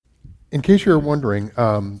In case you're wondering,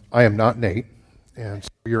 I am not Nate, and so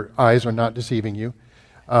your eyes are not deceiving you.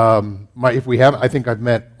 I think I've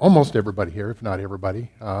met almost everybody here, if not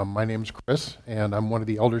everybody. My name's Chris, and I'm one of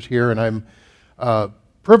the elders here, and I'm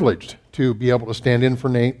privileged to be able to stand in for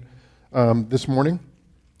Nate this morning.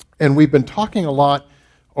 And we've been talking a lot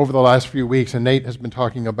over the last few weeks, and Nate has been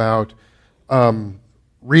talking about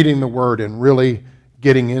reading the Word and really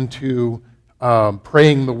getting into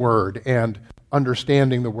praying the Word and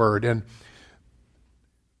understanding the Word. And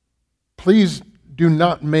please do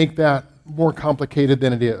not make that more complicated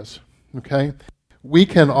than it is, okay? We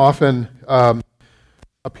can often,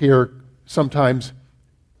 up here, sometimes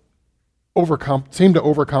seem to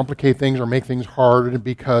overcomplicate things or make things hard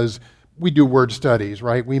because we do word studies,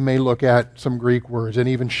 right? We may look at some Greek words and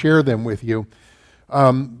even share them with you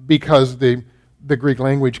because the Greek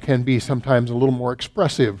language can be sometimes a little more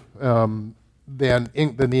expressive than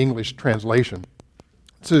the English translation,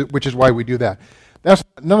 which is why we do that.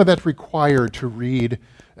 None of that's required to read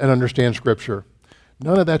and understand Scripture.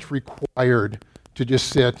 None of that's required to just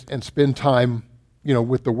sit and spend time,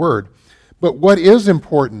 with the Word. But what is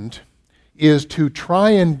important is to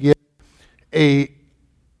try and get a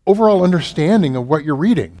overall understanding of what you're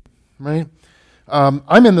reading, right?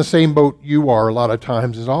 I'm in the same boat you are a lot of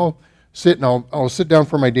times. Is I'll sit down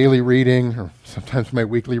for my daily reading, or sometimes my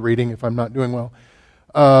weekly reading if I'm not doing well,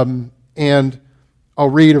 and I'll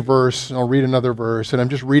read a verse, and I'll read another verse, and I'm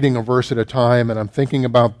just reading a verse at a time, and I'm thinking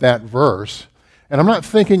about that verse, and I'm not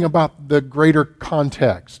thinking about the greater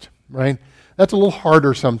context, right? That's a little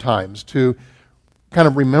harder sometimes to kind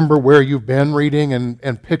of remember where you've been reading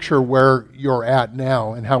and picture where you're at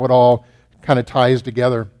now and how it all kind of ties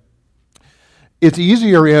together. It's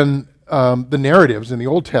easier in the narratives in the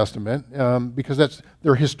Old Testament because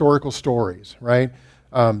they're historical stories, right?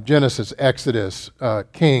 Genesis, Exodus,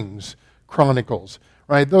 Kings, Chronicles,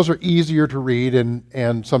 right? Those are easier to read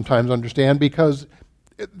and sometimes understand because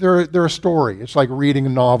they're a story. It's like reading a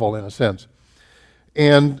novel in a sense.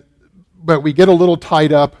 But we get a little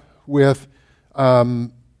tied up with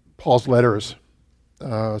Paul's letters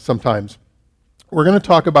sometimes. We're going to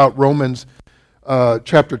talk about Romans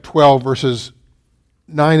chapter 12, verses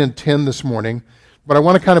 9 and 10 this morning, but I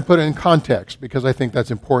want to kind of put it in context because I think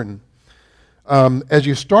that's important. As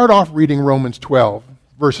you start off reading Romans 12,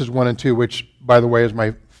 verses 1 and 2, which, by the way, is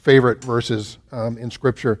my favorite verses in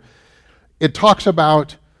Scripture, it talks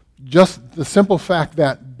about just the simple fact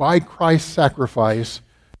that by Christ's sacrifice,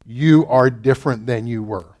 you are different than you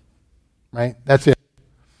were, right? That's it.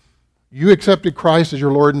 You accepted Christ as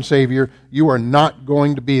your Lord and Savior. You are not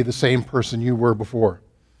going to be the same person you were before.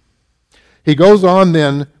 He goes on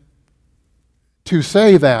then to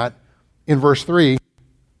say that in verse 3,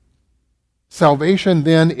 salvation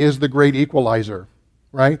then is the great equalizer,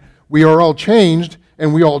 right? We are all changed,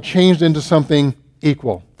 and we all changed into something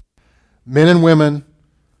equal. Men and women,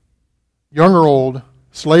 young or old,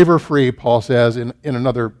 slave or free, Paul says in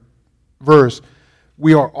another verse,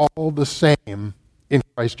 we are all the same in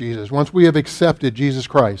Christ Jesus. Once we have accepted Jesus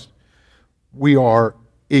Christ, we are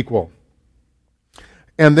equal.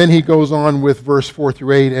 And then he goes on with verse 4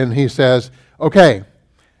 through 8, and he says, okay,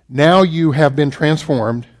 now you have been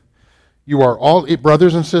transformed. You are all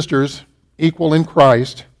brothers and sisters, equal in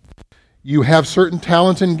Christ. You have certain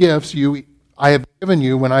talents and gifts I have given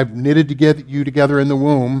you when I've knitted you together in the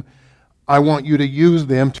womb. I want you to use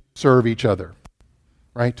them to serve each other,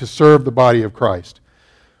 right? To serve the body of Christ.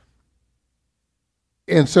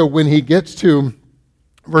 And so when he gets to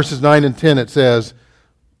verses 9 and 10, it says,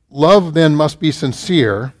 love then must be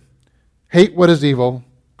sincere, hate what is evil,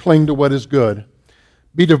 cling to what is good,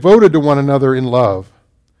 be devoted to one another in love,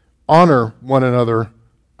 honor one another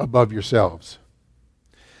above yourselves.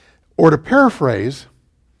 Or to paraphrase,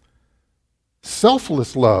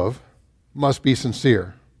 selfless love must be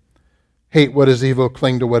sincere. Hate what is evil,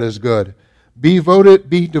 cling to what is good. Be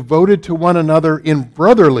devoted to one another in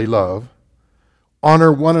brotherly love.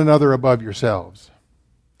 Honor one another above yourselves.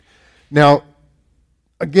 Now,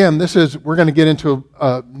 again, we're going to get into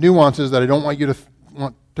nuances that I don't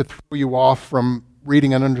want to throw you off from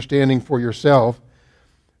reading and understanding for yourself,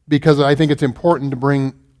 because I think it's important to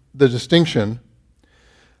bring the distinction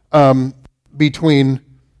between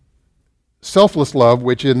selfless love,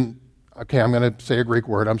 which I'm going to say a Greek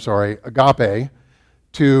word, agape,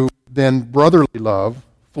 to then brotherly love,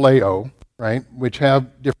 phileo, right, which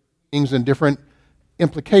have different meanings and different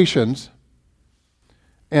implications.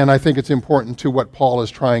 And I think it's important to what Paul is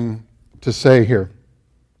trying to say here.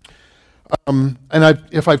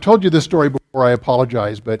 If I've told you this story before, I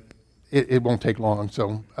apologize, but it won't take long.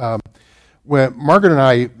 So when Margaret and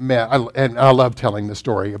I met, and I love telling the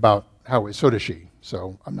story about so does she.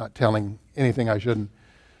 so I'm not telling anything I shouldn't.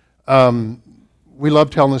 We love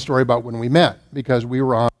telling the story about when we met because we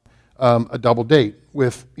were on a double date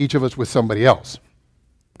with each of us with somebody else.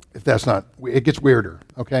 If that's not, it gets weirder,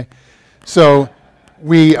 okay? So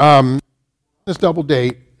we, this double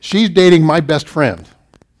date, she's dating my best friend.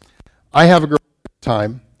 I have a girl at the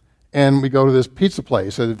time, and we go to this pizza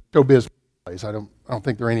place, a showbiz place. I don't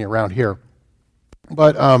think there are any around here.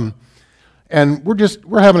 But, and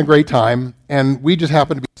we're having a great time, and we just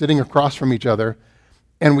happen to be sitting across from each other,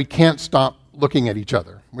 and we can't stop looking at each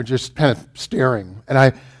other. We're just kind of staring. And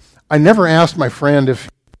I never asked my friend if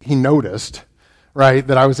he noticed, right,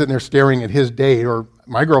 that I was sitting there staring at his date, or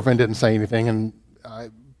my girlfriend didn't say anything, and I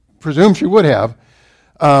presume she would have.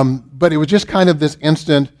 But it was just kind of this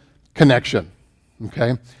instant connection,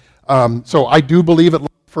 okay? So I do believe at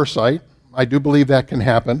first sight. I do believe that can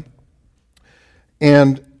happen.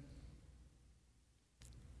 And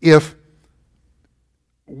if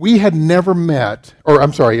we had never met,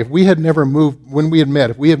 if we had never moved, when we had met,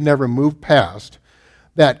 if we had never moved past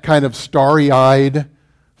that kind of starry-eyed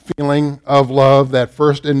feeling of love, that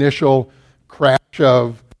first initial crash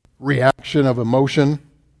of reaction of emotion,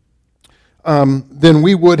 then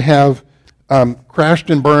we would have crashed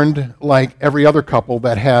and burned like every other couple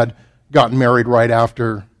that had gotten married right out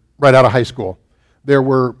of high school. There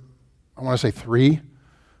were, I want to say 3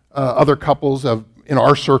 other couples in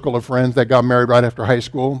our circle of friends that got married right after high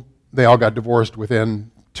school. They all got divorced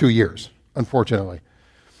within 2 years, unfortunately.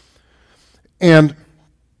 And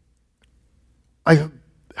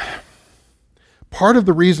part of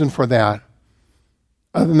the reason for that,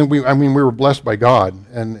 other than we were blessed by God,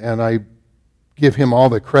 and I give him all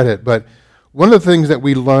the credit, but one of the things that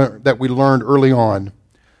we learned early on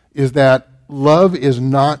is that love is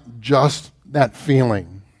not just that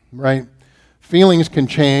feeling, right? Feelings can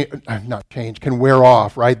can wear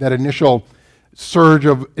off, right? That initial surge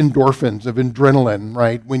of endorphins, of adrenaline,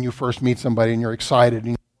 right? When you first meet somebody and you're excited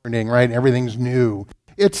and you're learning, right? Everything's new.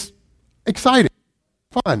 It's exciting,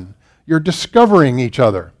 fun. You're discovering each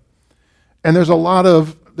other. And there's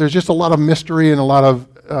just a lot of mystery and a lot of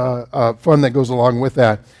fun that goes along with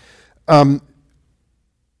that.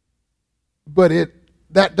 But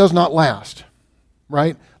that does not last,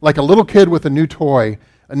 right? Like a little kid with a new toy.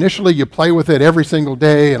 Initially, you play with it every single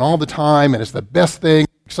day and all the time, and it's the best thing,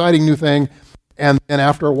 exciting new thing. And then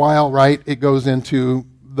after a while, right, it goes into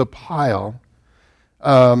the pile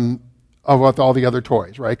of all the other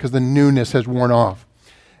toys, right? Because the newness has worn off.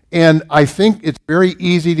 And I think it's very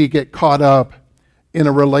easy to get caught up in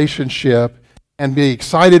a relationship and be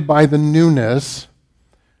excited by the newness,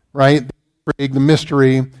 right? The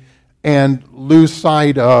mystery, and lose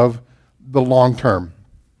sight of the long term.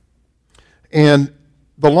 And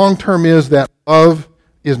the long term is that love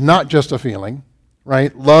is not just a feeling,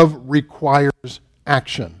 right? Love requires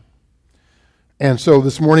action. And so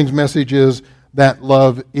this morning's message is that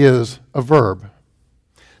love is a verb.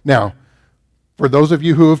 Now, for those of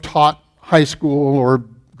you who have taught high school or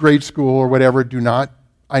grade school or whatever,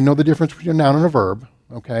 I know the difference between a noun and a verb,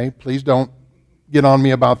 okay? Please don't get on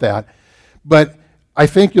me about that. But I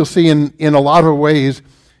think you'll see in a lot of ways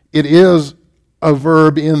it is a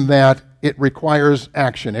verb in that it requires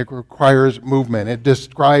action. It requires movement. It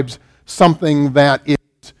describes something that is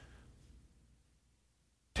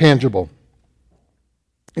tangible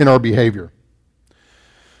in our behavior.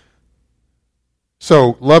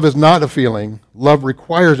 So love is not a feeling. Love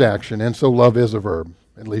requires action, and so love is a verb,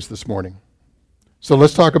 at least this morning. So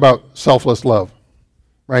let's talk about selfless love,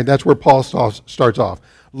 right? That's where Paul starts off.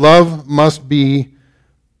 Love must be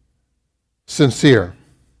sincere.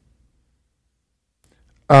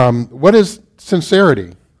 What is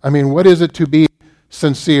sincerity? I mean, what is it to be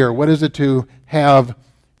sincere? What is it to have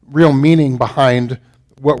real meaning behind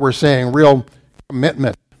what we're saying, real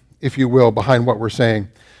commitment, if you will, behind what we're saying?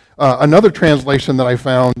 Another translation that I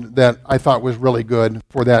found that I thought was really good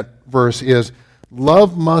for that verse is,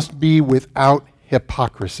 love must be without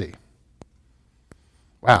hypocrisy.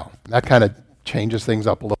 Wow, that kind of changes things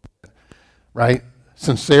up a little bit, right?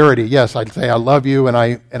 Sincerity, yes, I'd say I love you and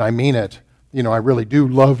I mean it. You know, I really do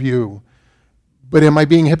love you. But am I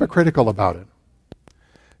being hypocritical about it?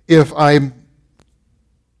 There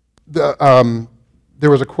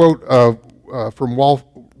was a quote from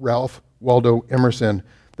Ralph Waldo Emerson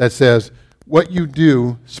that says, "What you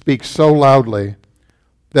do speaks so loudly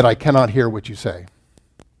that I cannot hear what you say."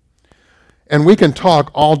 And we can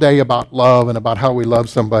talk all day about love and about how we love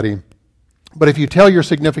somebody, but if you tell your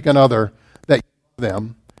significant other that you love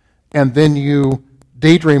them, and then you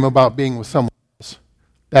daydream about being with someone else,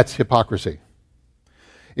 that's hypocrisy.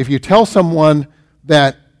 If you tell someone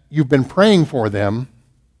that you've been praying for them,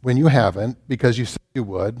 when you haven't because you said you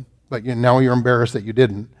would, but now you're embarrassed that you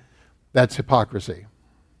didn't. That's hypocrisy.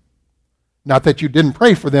 Not that you didn't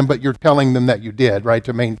pray for them, but you're telling them that you did, right,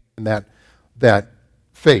 to maintain that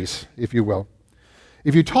face, if you will.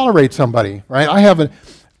 If you tolerate somebody, right, I have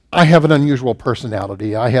an unusual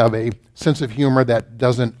personality. I have a sense of humor that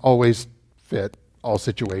doesn't always fit all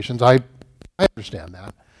situations. I understand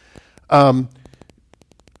that.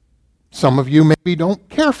 Some of you maybe don't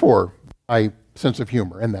care for my sense of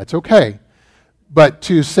humor, and that's okay. But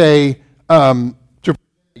to say,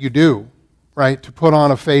 you do, right, to put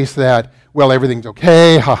on a face that, well, everything's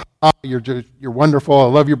okay, ha ha, you're wonderful, I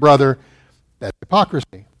love your brother, that's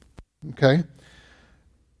hypocrisy, okay?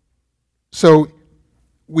 So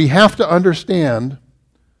we have to understand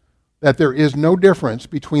that there is no difference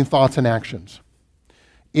between thoughts and actions.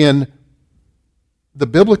 In the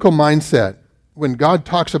biblical mindset, when God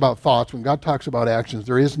talks about thoughts, when God talks about actions,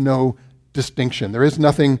 there is no distinction. There is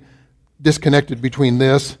nothing disconnected between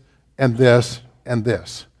this and this and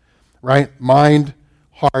this, right? Mind,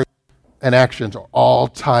 heart, and actions are all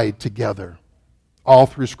tied together, all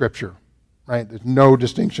through Scripture, right? There's no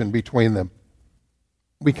distinction between them.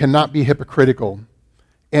 We cannot be hypocritical.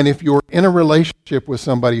 And if you're in a relationship with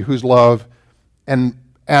somebody whose love and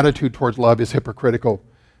attitude towards love is hypocritical,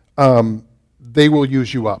 they will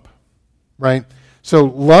use you up, right? So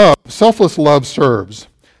love, selfless love serves.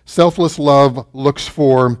 Selfless love looks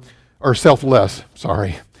for, or selfless,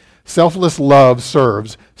 sorry. Selfless love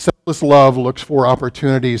serves. Selfless love looks for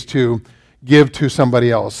opportunities to give to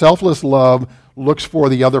somebody else. Selfless love looks for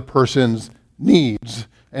the other person's needs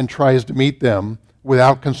and tries to meet them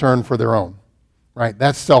without concern for their own, right?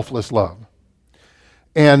 That's selfless love.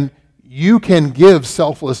 And you can give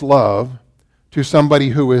selfless love to somebody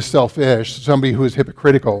who is selfish, somebody who is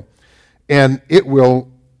hypocritical, and it will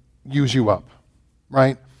use you up,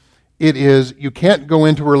 right? It is, you can't go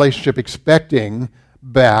into a relationship expecting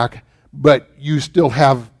back, but you still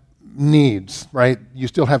have needs, right? You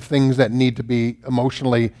still have things that need to be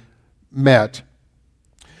emotionally met.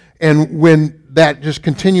 And when that just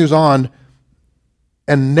continues on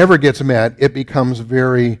and never gets met, it becomes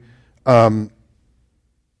very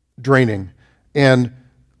draining. And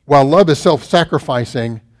while love is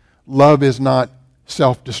self-sacrificing, love is not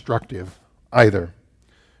self-destructive either,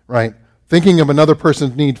 right? Thinking of another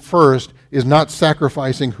person's need first is not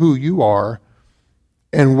sacrificing who you are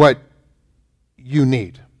and what you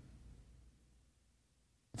need.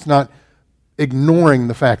 It's not ignoring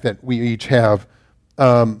the fact that we each have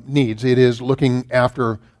needs. It is looking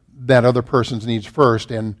after that other person's needs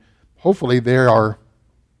first, and hopefully they're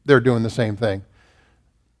doing the same thing.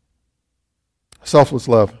 Selfless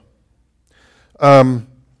love.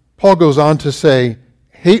 Paul goes on to say,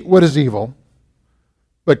 hate what is evil,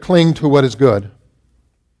 but cling to what is good.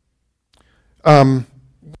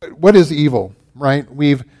 What is evil, right?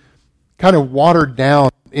 We've kind of watered down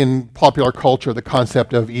in popular culture the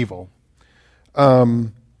concept of evil.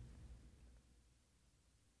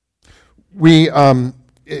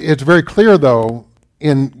 It's very clear, though,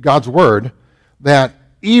 in God's Word that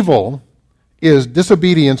evil is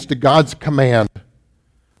disobedience to God's command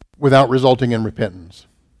without resulting in repentance,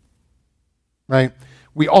 right?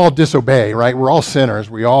 We all disobey, right? We're all sinners.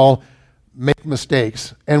 We all make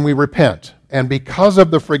mistakes, and we repent. And because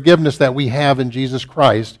of the forgiveness that we have in Jesus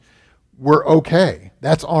Christ, we're okay.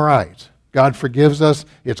 That's all right. God forgives us.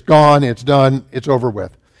 It's gone. It's done. It's over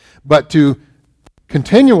with. But to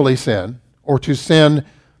continually sin, or to sin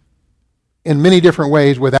in many different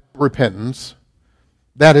ways without repentance,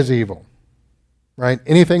 that is evil, right?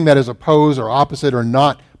 Anything that is opposed or opposite or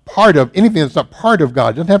not part of, anything that's not part of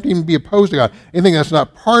God, doesn't have to even be opposed to God. Anything that's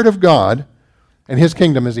not part of God and His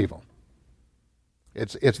kingdom is evil.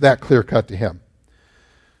 It's that clear cut to Him.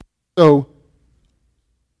 So,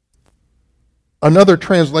 another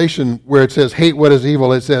translation where it says hate what is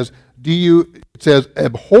evil, it says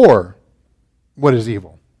abhor what is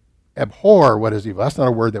evil. Abhor what is evil. That's not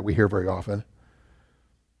a word that we hear very often.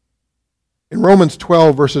 In Romans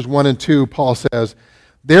 12, verses 1 and 2, Paul says,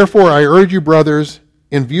 therefore I urge you, brothers,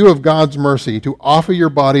 in view of God's mercy, to offer your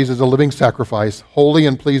bodies as a living sacrifice, holy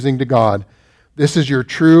and pleasing to God. This is your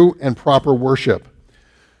true and proper worship.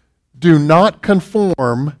 Do not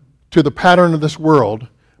conform to the pattern of this world,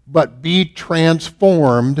 but be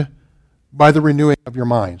transformed by the renewing of your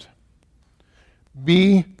mind.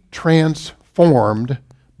 Be transformed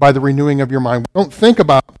by the renewing of your mind. We don't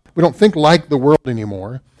think like the world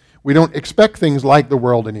anymore. We don't expect things like the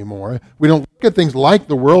world anymore. We don't look at things like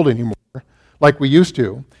the world anymore, like we used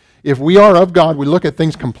to. If we are of God, we look at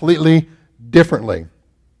things completely differently.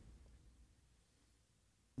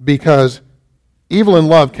 Because evil and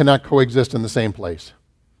love cannot coexist in the same place.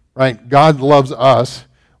 right? God loves us.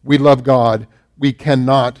 We love God. We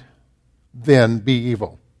cannot then be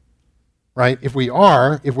evil, right? If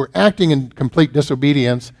we're acting in complete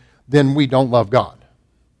disobedience, then we don't love God,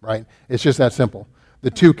 right? It's just that simple.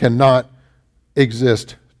 The two cannot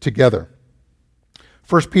exist together.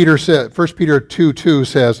 1 Peter 2:2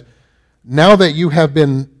 says, now that you have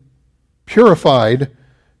purified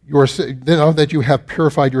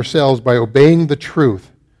yourselves by obeying the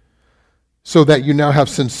truth, so that you now have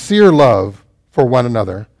sincere love for one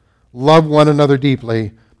another, love one another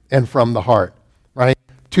deeply and from the heart, right?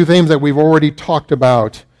 Two things that we've already talked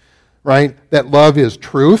about, right? That love is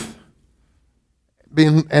truth,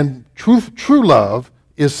 and true love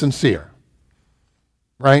is sincere,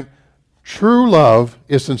 right? True love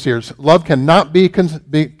is sincere. Love cannot be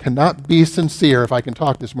sincere, if I can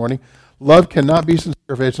talk this morning. Love cannot be sincere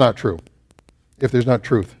if it's not true, if there's not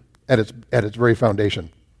truth at its very foundation.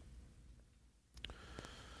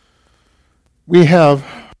 When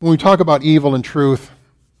we talk about evil and truth,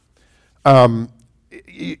 you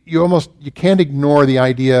can't ignore the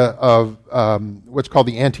idea of what's called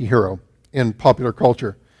the anti-hero in popular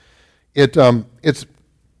culture. It's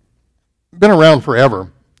been around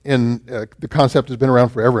forever. The concept has been around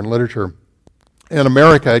forever in literature. In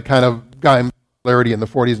America, it kind of got popularity in the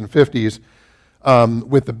 40s and 50s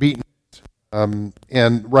with the Beatniks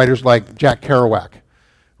and writers like Jack Kerouac,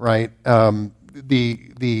 right?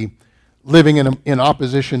 The living in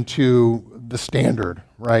opposition to the standard,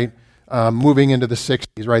 right? Moving into the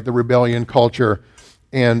 60s, right? The rebellion culture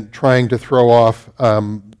and trying to throw off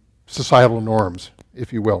societal norms,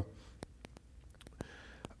 if you will.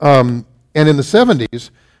 And in the 70s,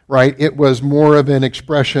 right, it was more of an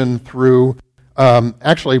expression through,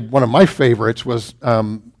 actually one of my favorites was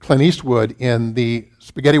Clint Eastwood in the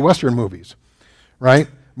spaghetti western movies, right?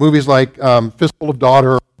 Movies like Fistful of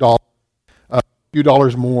Dollars, A Few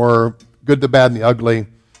Dollars More, Good, the Bad, and the Ugly,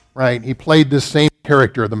 right? He played this same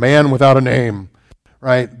character, the man without a name,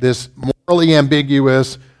 right? This morally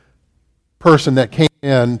ambiguous person that came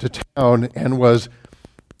into town and was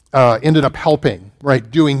ended up helping,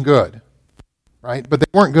 right, doing good, right? But they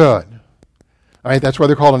weren't good, right? That's why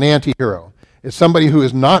they're called an anti-hero. It's somebody who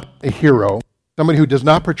is not a hero, somebody who does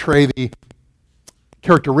not portray the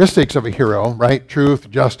characteristics of a hero, right?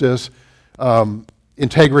 Truth, justice,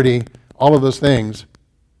 integrity, all of those things.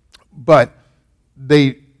 But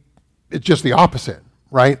it's just the opposite,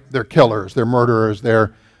 right? They're killers, they're murderers,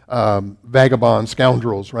 they're vagabonds,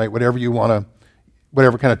 scoundrels, right? Whatever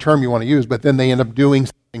kind of term you want to use, but then they end up doing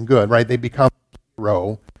something good, right? They become a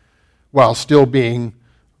hero while still being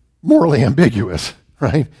morally ambiguous,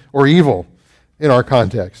 right? Or evil in our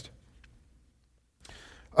context.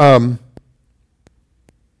 And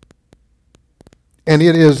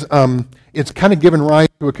it is, it's kind of given rise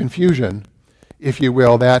to a confusion, if you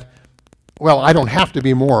will, that, well, I don't have to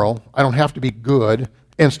be moral, I don't have to be good,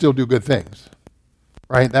 and still do good things,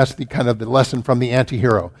 right? That's the kind of the lesson from the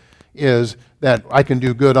anti-hero, is that I can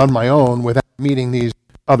do good on my own without meeting these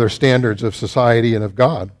other standards of society and of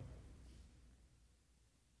God.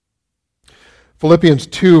 Philippians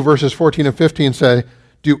 2, verses 14 and 15 say,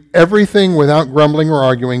 do everything without grumbling or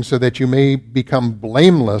arguing so that you may become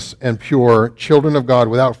blameless and pure, children of God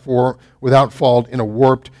without fault in a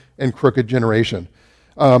warped and crooked generation.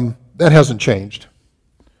 That hasn't changed,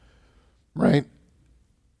 right?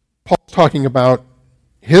 Paul's talking about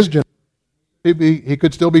his generation. He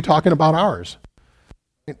could still be talking about ours.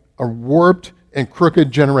 A warped and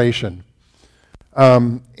crooked generation.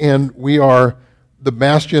 And we are the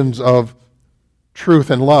bastions of truth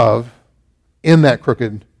and love in that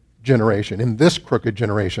crooked generation, in this crooked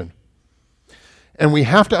generation. And we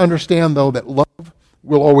have to understand, though, that love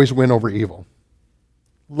will always win over evil.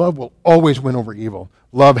 Love will always win over evil.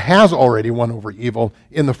 Love has already won over evil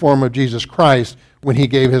in the form of Jesus Christ when he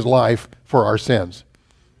gave his life for our sins.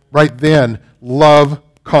 Right then, love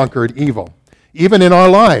conquered evil. Even in our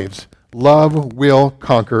lives, love will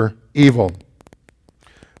conquer evil.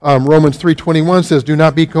 Romans 3:21 says, do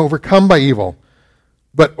not be overcome by evil,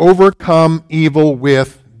 but overcome evil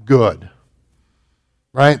with good.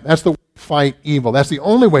 Right? That's the way to fight evil. That's the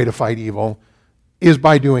only way to fight evil, is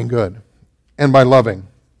by doing good and by loving.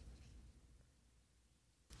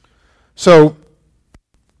 So,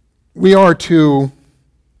 we are to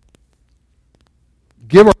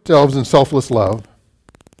give ourselves in selfless love.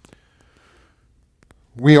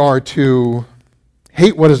 We are to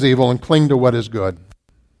hate what is evil and cling to what is good.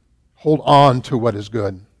 Hold on to what is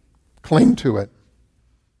good. Cling to it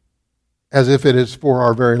as if it is for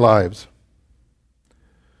our very lives.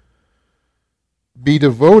 Be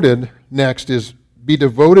devoted, next, is be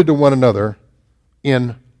devoted to one another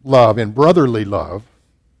in love, in brotherly love,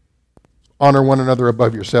 honor one another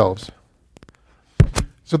above yourselves.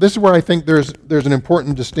 So this is where I think there's an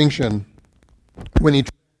important distinction when he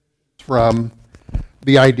from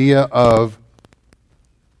the idea of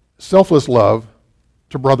selfless love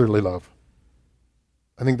to brotherly love.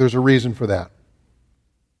 I think there's a reason for that.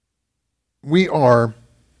 We are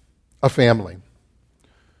a family,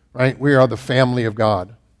 right? We are the family of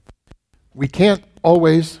God. We can't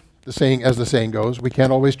always, as the saying goes, we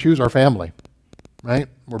can't always choose our family, right?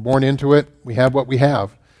 We're born into it. We have what we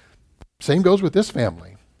have. Same goes with this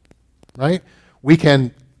family, right? We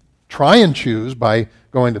can try and choose by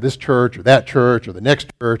going to this church or that church or the next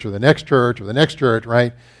church or the next church or the next church,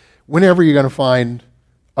 right? Whenever you're going to find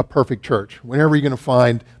a perfect church, whenever you're going to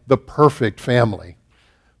find the perfect family,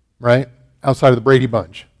 right? Outside of the Brady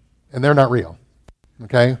Bunch. And they're not real,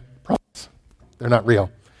 okay? Promise. They're not real.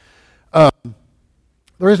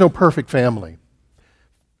 There is no perfect family.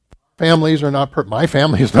 Families are not perfect. My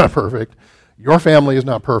family is not perfect. Your family is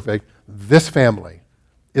not perfect. This family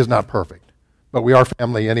is not perfect. But we are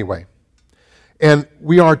family anyway. And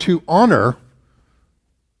we are to honor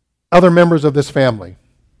other members of this family,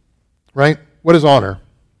 right? What is honor?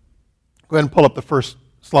 Go ahead and pull up the first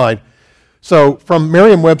slide. So from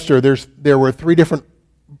Merriam-Webster, there were 3 different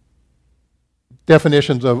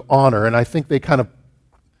definitions of honor, and I think they kind of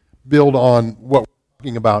build on what we're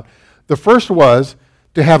talking about. The first was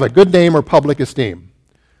to have a good name or public esteem.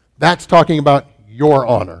 That's talking about your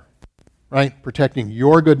honor, right? Protecting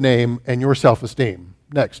your good name and your self-esteem.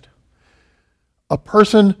 Next. A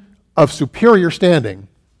person of superior standing,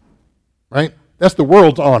 right? That's the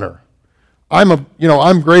world's honor.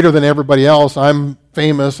 I'm greater than everybody else. I'm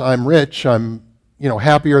famous. I'm rich. I'm,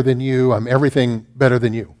 happier than you. I'm everything better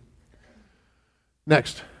than you.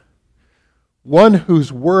 Next. One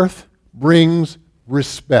whose worth brings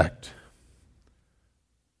respect.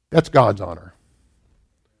 That's God's honor.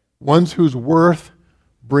 One whose worth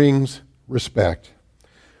brings respect.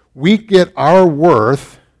 We get our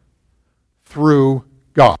worth through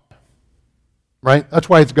God, right? That's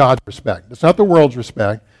why it's God's respect. It's not the world's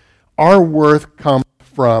respect. Our worth comes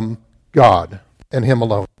from God and Him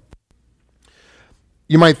alone.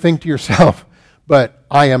 You might think to yourself, but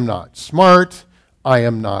I am not smart, I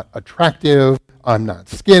am not attractive, I'm not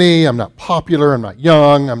skinny, I'm not popular, I'm not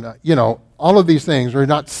young, I'm not, all of these things are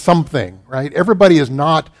not something, right? Everybody is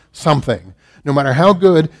not something. No matter how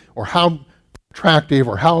good or how attractive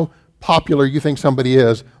or how popular you think somebody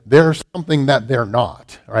is, there's something that they're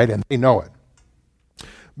not, right? And they know it.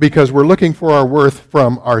 Because we're looking for our worth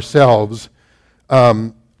from ourselves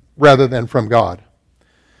rather than from God.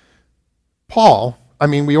 Paul,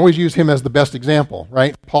 we always use him as the best example,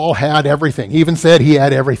 right? Paul had everything. He even said he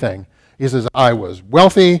had everything. He says, I was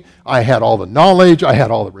wealthy, I had all the knowledge, I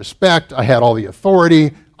had all the respect, I had all the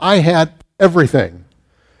authority, I had everything.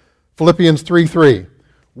 Philippians 3:3,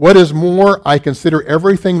 what is more, I consider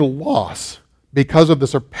everything loss because of the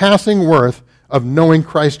surpassing worth of knowing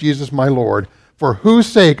Christ Jesus my Lord, for whose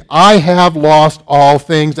sake I have lost all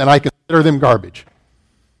things and I consider them garbage.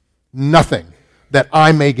 Nothing, that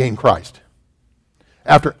I may gain Christ.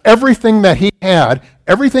 After everything that he had,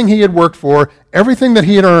 everything he had worked for, everything that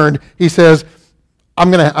he had earned, he says, I'm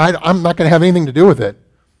not going to have anything to do with it.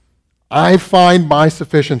 I find my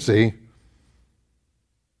sufficiency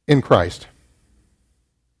in Christ.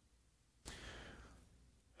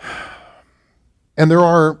 And there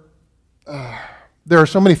are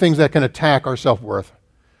so many things that can attack our self-worth,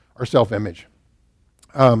 our self-image.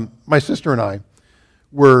 My sister and I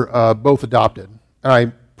were both adopted. And I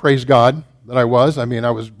praise God that I was. I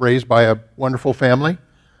was raised by a wonderful family.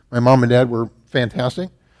 My mom and dad were fantastic.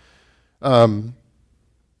 My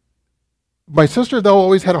sister, though,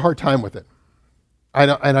 always had a hard time with it.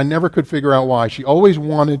 And I never could figure out why. She always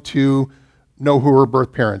wanted to know who her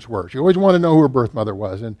birth parents were. She always wanted to know who her birth mother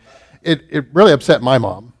was. And it really upset my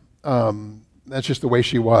mom. That's just the way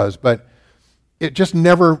she was. But it just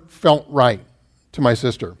never felt right to my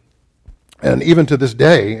sister. And even to this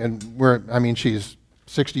day, and she's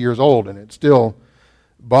 60 years old, and it still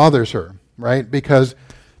bothers her, right? Because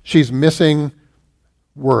she's missing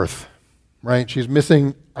worth, right? She's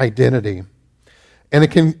missing identity. And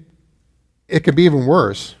it can be even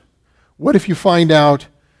worse. What if you find out,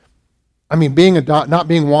 not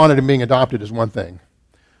being wanted and being adopted is one thing.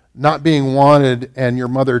 Not being wanted and your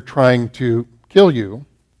mother trying to kill you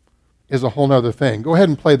is a whole other thing. Go ahead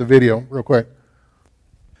and play the video real quick.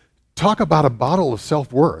 Talk about a bottle of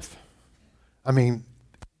self-worth. Can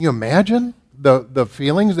you imagine the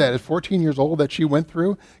feelings that at 14 years old that she went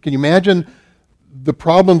through? Can you imagine the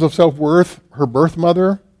problems of self-worth her birth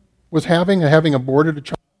mother was having aborted a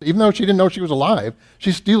child? Even though she didn't know she was alive,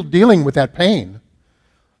 she's still dealing with that pain.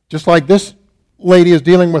 Just like this lady is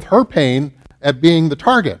dealing with her pain at being the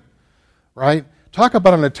target, right? Talk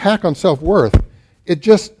about an attack on self-worth.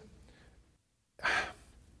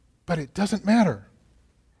 But it doesn't matter,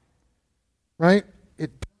 right?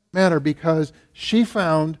 It doesn't matter because she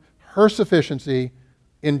found her sufficiency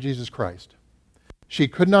in Jesus Christ. She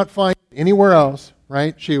could not find it anywhere else,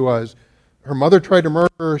 right? Her mother tried to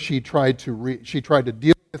murder her. She tried to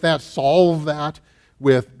deal with that, solve that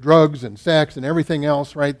with drugs and sex and everything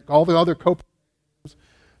else, right? All the other coping,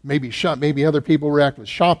 maybe other people react with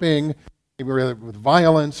shopping, maybe with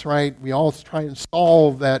violence, right? We all try and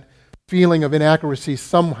solve that feeling of inadequacy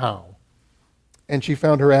somehow. And she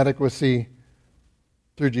found her adequacy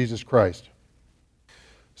through Jesus Christ.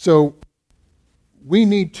 So we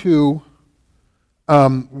need to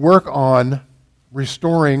work on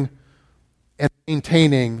restoring and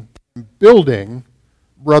maintaining and building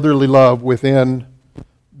brotherly love within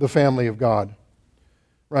the family of God,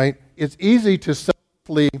 right? It's easy to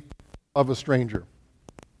selflessly love a stranger.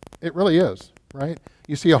 It really is, right?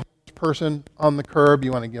 You see a homeless person on the curb,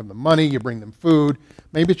 you want to give them money, you bring them food.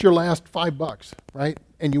 Maybe it's your last $5, right?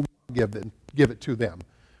 And you want to give it to them,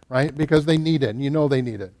 right? Because they need it, and you know they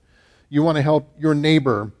need it. You want to help your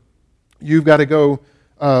neighbor. You've got to go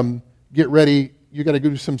get ready. You've got to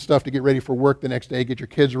do some stuff to get ready for work the next day, get your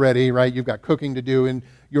kids ready, right? You've got cooking to do, and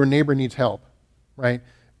your neighbor needs help, right?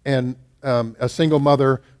 And a single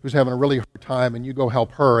mother who's having a really hard time, and you go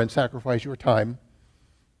help her and sacrifice your time,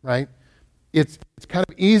 right? It's kind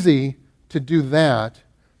of easy to do that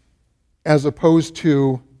as opposed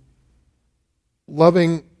to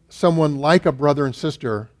loving someone like a brother and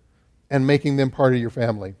sister and making them part of your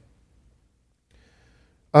family.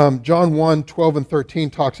 John 1, 12 and 13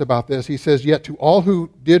 talks about this. He says, "Yet to all who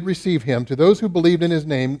did receive him, to those who believed in his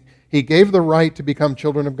name, he gave the right to become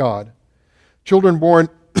children of God. Children born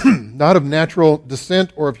not of natural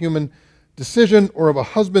descent or of human decision or of a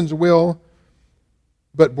husband's will,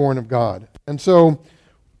 but born of God." And so,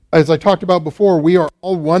 as I talked about before, we are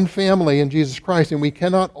all one family in Jesus Christ, and we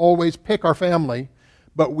cannot always pick our family,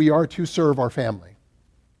 but we are to serve our family,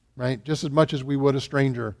 right? Just as much as we would a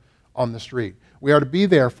stranger on the street. We are to be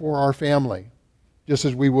there for our family, just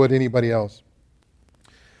as we would anybody else.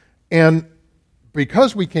 And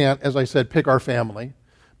because we can't, as I said, pick our family,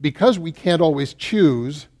 because we can't always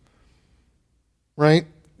choose, right,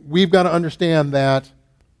 we've got to understand that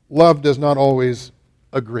love does not always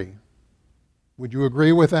agree. Would you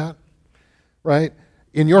agree with that? Right?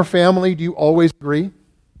 In your family, do you always agree?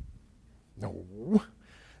 No. Do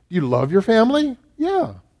you love your family?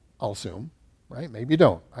 Yeah, I'll assume. Right? Maybe you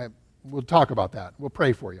don't. We'll talk about that. We'll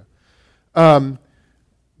pray for you.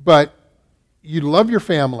 But you love your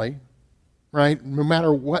family, right? No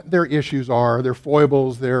matter what their issues are, their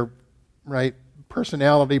foibles, their right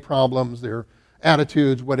personality problems, their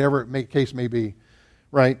attitudes, whatever case may be,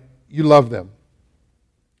 right? You love them.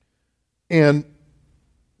 And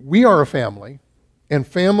we are a family, and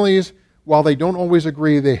families, while they don't always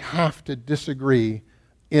agree, they have to disagree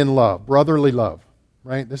in love, brotherly love,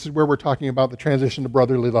 right? This is where we're talking about the transition to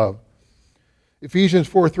brotherly love. Ephesians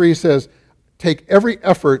 4:3 says, "Take every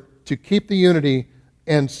effort to keep the unity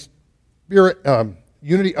and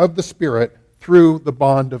unity of the Spirit through the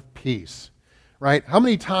bond of peace." Right? How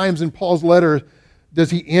many times in Paul's letter does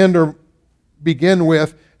he end or begin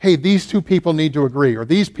with, "Hey, these two people need to agree," or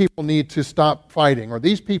 "These people need to stop fighting," or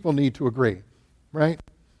 "These people need to agree"? Right?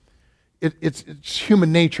 It's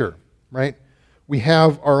human nature, right? We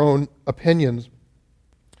have our own opinions,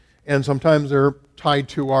 and sometimes they're tied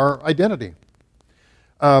to our identity.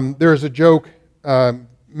 There's a joke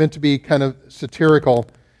meant to be kind of satirical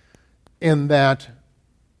in that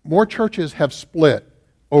more churches have split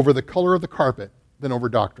over the color of the carpet than over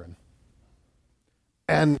doctrine.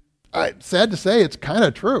 And sad to say, it's kind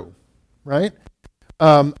of true, right?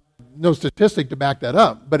 No statistic to back that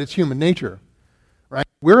up, but it's human nature, right?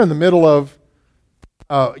 We're in the middle of,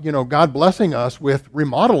 God blessing us with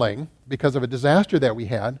remodeling because of a disaster that we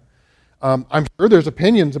had. I'm sure there's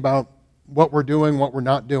opinions about what we're doing, what we're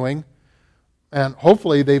not doing, and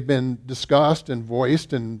hopefully they've been discussed and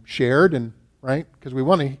voiced and shared, and right, because we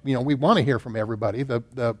want to hear from everybody.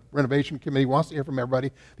 The renovation committee wants to hear from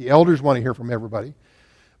everybody. The elders want to hear from everybody,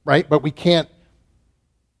 right? But we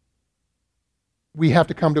have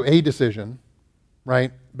to come to a decision,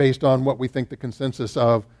 right, based on what we think the consensus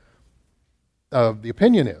of the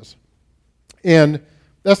opinion is, and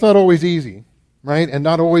that's not always easy, right? And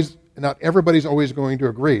not everybody's always going to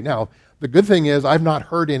agree. Now, the good thing is I've not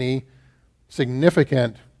heard any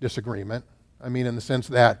significant disagreement. I mean, in the sense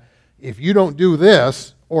that if you don't do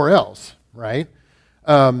this or else, right?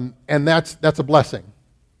 And that's a blessing,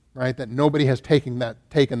 right? That nobody has taken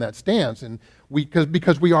that stance, and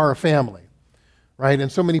because we are a family, right?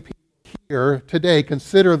 And so many people here today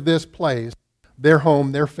consider this place their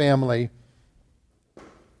home, their family,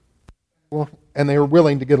 well, and they are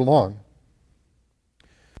willing to get along.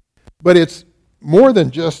 But it's more than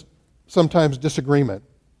just sometimes disagreement.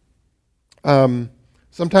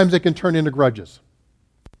 Sometimes it can turn into grudges,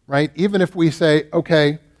 right? Even if we say,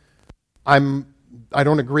 okay, I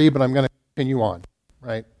don't agree, but I'm going to continue on,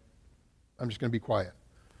 right? I'm just going to be quiet.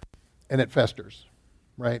 And it festers,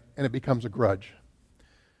 right? And it becomes a grudge.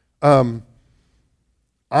 I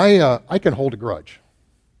can hold a grudge,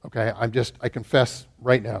 okay? I confess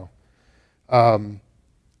right now.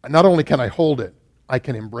 Not only can I hold it, I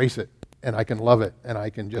can embrace it, and I can love it, and I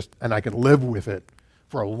can live with it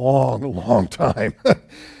for a long, long time,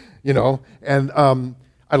 And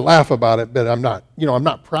I laugh about it, but I'm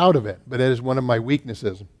not proud of it. But it is one of my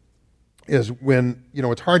weaknesses. Is when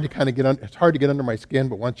it's hard to get under my skin,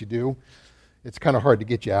 but once you do, it's kind of hard to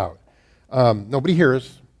get you out. Nobody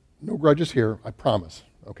hears, no grudges here, I promise.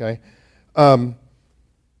 Okay.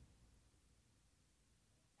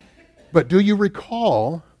 But do you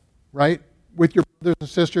recall, right, with your brothers and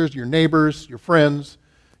sisters, your neighbors, your friends,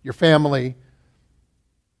 your family,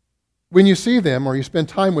 when you see them or you spend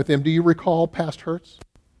time with them, do you recall past hurts?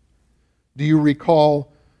 Do you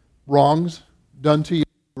recall wrongs done to you?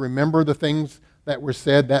 Remember the things that were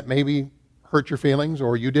said that maybe hurt your feelings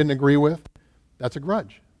or you didn't agree with? That's a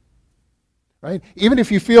grudge, right? Even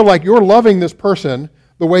if you feel like you're loving this person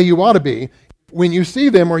the way you ought to be, when you see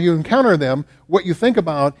them or you encounter them, what you think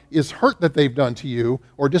about is hurt that they've done to you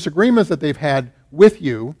or disagreements that they've had with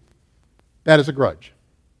you. That is a grudge.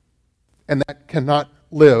 And that cannot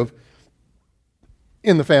live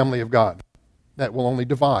in the family of God. That will only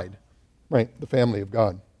divide, right, the family of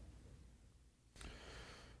God.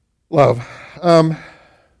 Love. I'm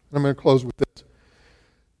going to close with this.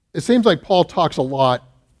 It seems like Paul talks a lot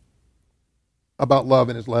about love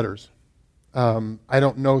in his letters. I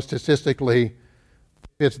don't know statistically if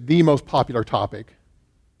it's the most popular topic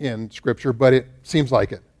in Scripture, but it seems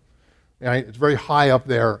like it. Right? It's very high up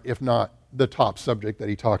there, if not the top subject that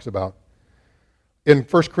he talks about. In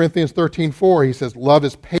 1 Corinthians 13:4, he says, love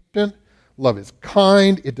is patient, love is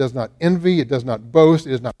kind, it does not envy, it does not boast,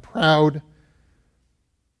 it is not proud.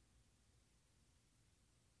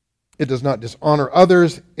 It does not dishonor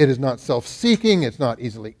others. It is not self-seeking. It's not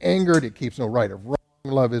easily angered. It keeps no right of wrong.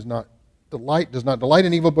 Love does not delight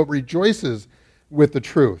in evil, but rejoices with the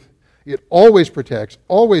truth. It always protects,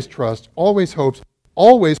 always trusts, always hopes,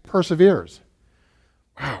 always perseveres.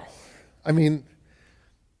 Wow. I mean,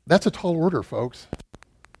 that's a tall order, folks.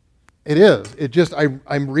 It is. It just,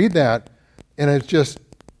 I read that, and it's just,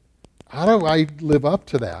 how do I live up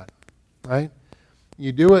to that, right?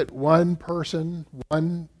 You do it one person,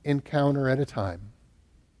 one encounter at a time,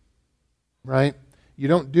 right? You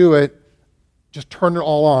don't do it, just turn it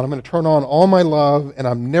all on. I'm going to turn on all my love, and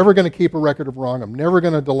I'm never going to keep a record of wrong. I'm never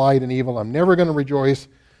going to delight in evil. I'm never going to rejoice,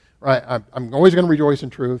 right? I'm always going to rejoice in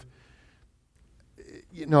truth.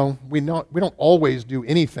 We don't always do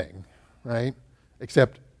anything, right,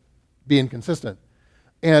 except being consistent.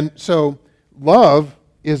 And so love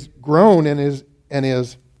is grown and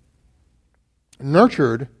is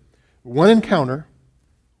nurtured one encounter,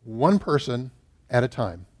 one person at a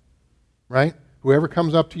time, right? Whoever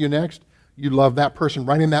comes up to you next, you love that person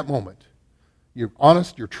right in that moment. You're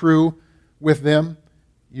honest, you're true with them,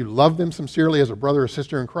 you love them sincerely as a brother or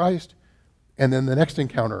sister in Christ, and then the next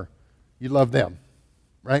encounter, you love them,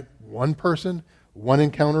 right? One person, one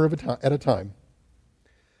encounter at a time.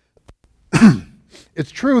 It's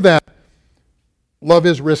true that love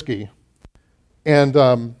is risky, and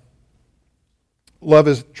true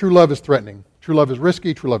love is threatening. True love is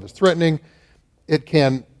risky. True love is threatening. It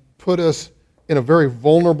can put us in a very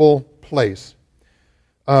vulnerable place.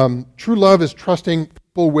 True love is trusting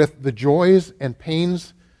people with the joys and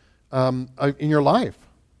pains in your life,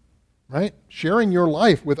 right? Sharing your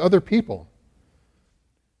life with other people.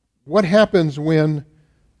 What happens when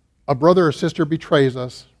a brother or sister betrays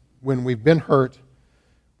us, when we've been hurt,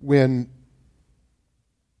 when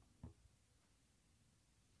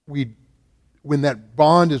that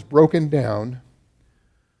bond is broken down?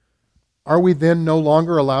 Are we then no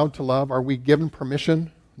longer allowed to love? Are we given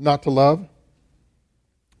permission not to love?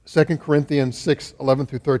 2 Corinthians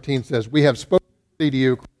 6:11-13 says, we have spoken to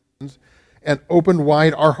you, Christians, and opened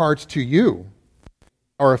wide our hearts to you,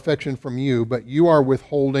 our affection from you, but you are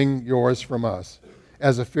withholding yours from us.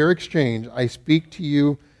 As a fair exchange, I speak to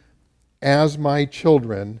you as my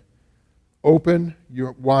children. Open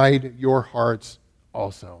wide your hearts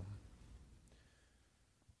also.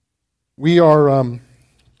 We are,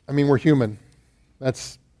 I mean, we're human.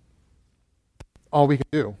 That's all we can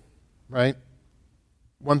do, right?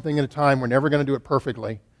 One thing at a time. We're never going to do it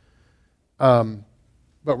perfectly, but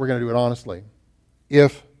we're going to do it honestly.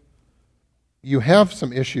 If you have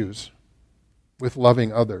some issues with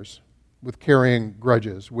loving others, with carrying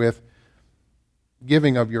grudges, with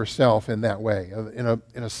giving of yourself in that way, in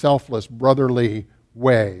a selfless, brotherly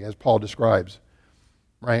way, as Paul describes,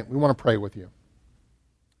 right? We want to pray with you.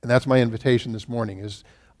 And that's my invitation this morning, is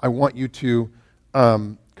I want you to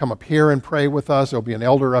come up here and pray with us. There'll be an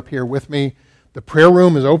elder up here with me. The prayer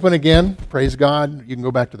room is open again. Praise God. You can go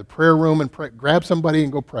back to the prayer room and pray. Grab somebody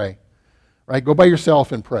and go pray. Right? Go by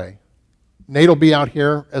yourself and pray. Nate will be out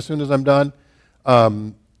here as soon as I'm done.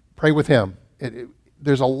 Pray with him.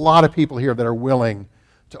 There's a lot of people here that are willing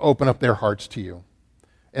to open up their hearts to you.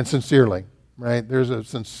 And sincerely, right? There's a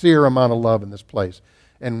sincere amount of love in this place.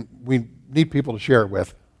 And we need people to share it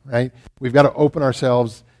with, right? We've got to open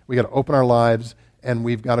ourselves, we've got to open our lives, and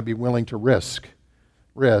we've got to be willing to risk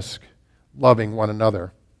loving one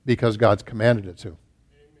another because God's commanded it to. Amen.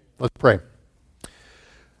 Let's pray.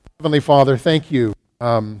 Heavenly Father, thank you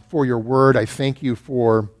for your word. I thank you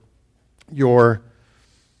for your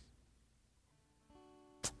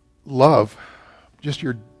love, just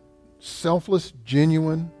your selfless,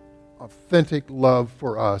 genuine, authentic love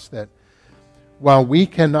for us, that while we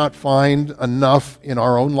cannot find enough in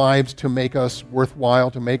our own lives to make us worthwhile,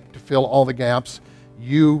 to fill all the gaps,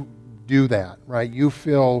 you do that, right? You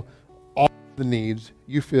fill all the needs.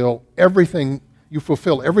 You fill everything. You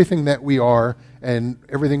fulfill everything that we are and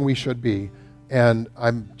everything we should be. And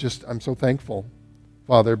I'm so thankful,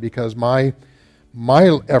 Father, because my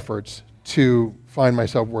efforts to find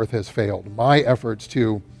myself worth has failed. My efforts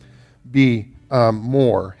to be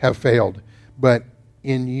more have failed. But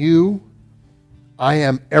in you, I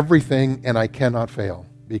am everything and I cannot fail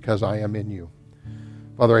because I am in you.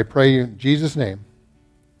 Father, I pray in Jesus' name,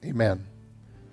 amen.